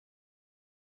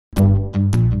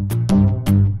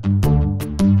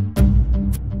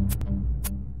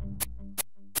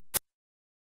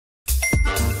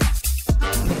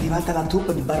Questa è la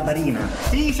troupe di Barbarina.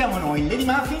 Sì, siamo noi,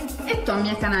 Ladymuffin e Tommy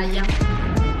e Canaglia.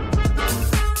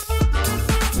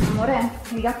 Amore,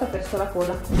 il gatto ha perso la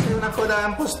coda. È una coda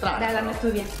un po' strana. Dai, la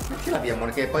metto via. Perché la via,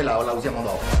 amore, che poi la usiamo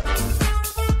dopo.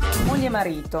 Moglie e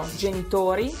marito,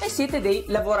 genitori e siete dei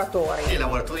lavoratori. E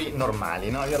lavoratori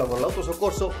normali, no? Io lavoro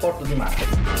all'autosoccorso Porto di Mare.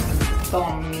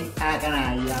 Tommy a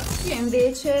Canaglia. Io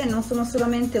invece non sono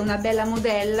solamente una bella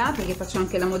modella, perché faccio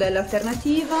anche la modella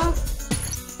alternativa.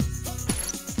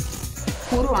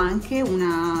 Curo anche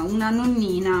una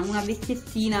nonnina, una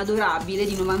vecchiettina adorabile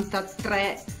di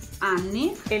 93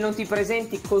 anni. E non ti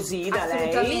presenti così da lei?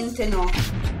 Assolutamente no.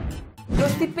 Lo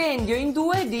stipendio in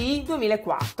 2 di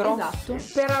 2004. Esatto.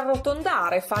 Per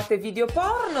arrotondare fate video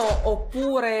porno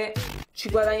oppure ci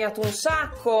guadagnate un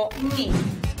sacco? Nì.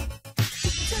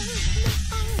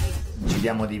 Ci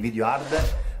diamo dei video hard,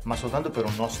 ma soltanto per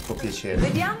un nostro piacere.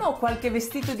 Vediamo qualche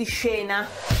vestito di scena.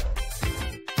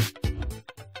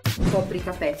 Copri i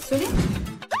capezzoli.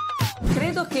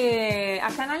 Credo che a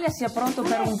Canaglia sia pronto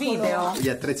per un video. Gli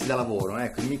attrezzi da lavoro,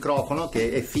 ecco, il microfono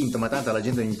che è finto, ma tanto alla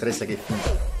gente non interessa che è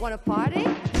finto. Wanna party?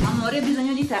 Amore, ho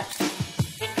bisogno di te.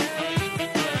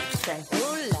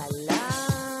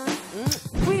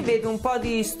 Qui vedo un po'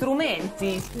 di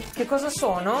strumenti. Che cosa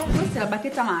sono? Questa è la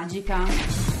bacchetta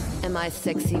magica. Am I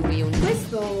sexy reunion?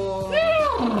 Questo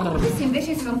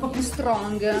invece si fa un po' più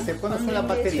strong. Se quando fai la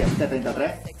batteria, da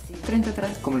 33?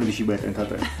 33. Come lo dici beh,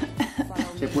 33?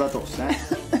 C'è pure la tosse, eh?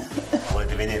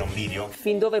 Volete vedere un video?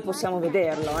 Fin dove possiamo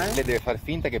vederlo, Lei deve far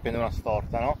finta che prende una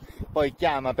storta, no? Poi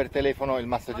chiama per telefono il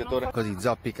massaggiatore. Così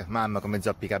zoppica, mamma come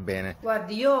zoppica bene.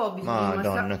 Guardi, io ho bisogno di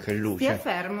Madonna, che luce. Stia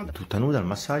fermo. Tutta nuda al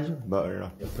massaggio?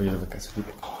 Bello. E poi io dove cazzo di...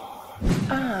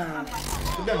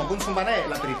 Dobbiamo consumare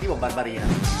l'aperitivo Barbarina.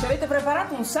 Ci avete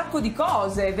preparato un sacco di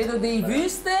cose. Vedo dei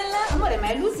würstel. Amore, ma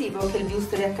è elusivo che il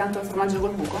wurstel è accanto al formaggio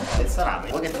col buco? Il salame,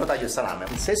 vuoi che te lo taglio il salame?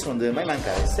 Il sesso non deve mai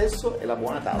mancare, il sesso e la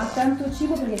buona Ma tavola. tanto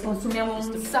cibo perché consumiamo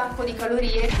un sacco di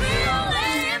calorie.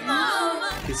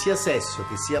 Che sia sesso,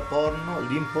 che sia porno,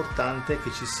 l'importante è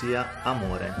che ci sia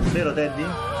amore. Vero Teddy?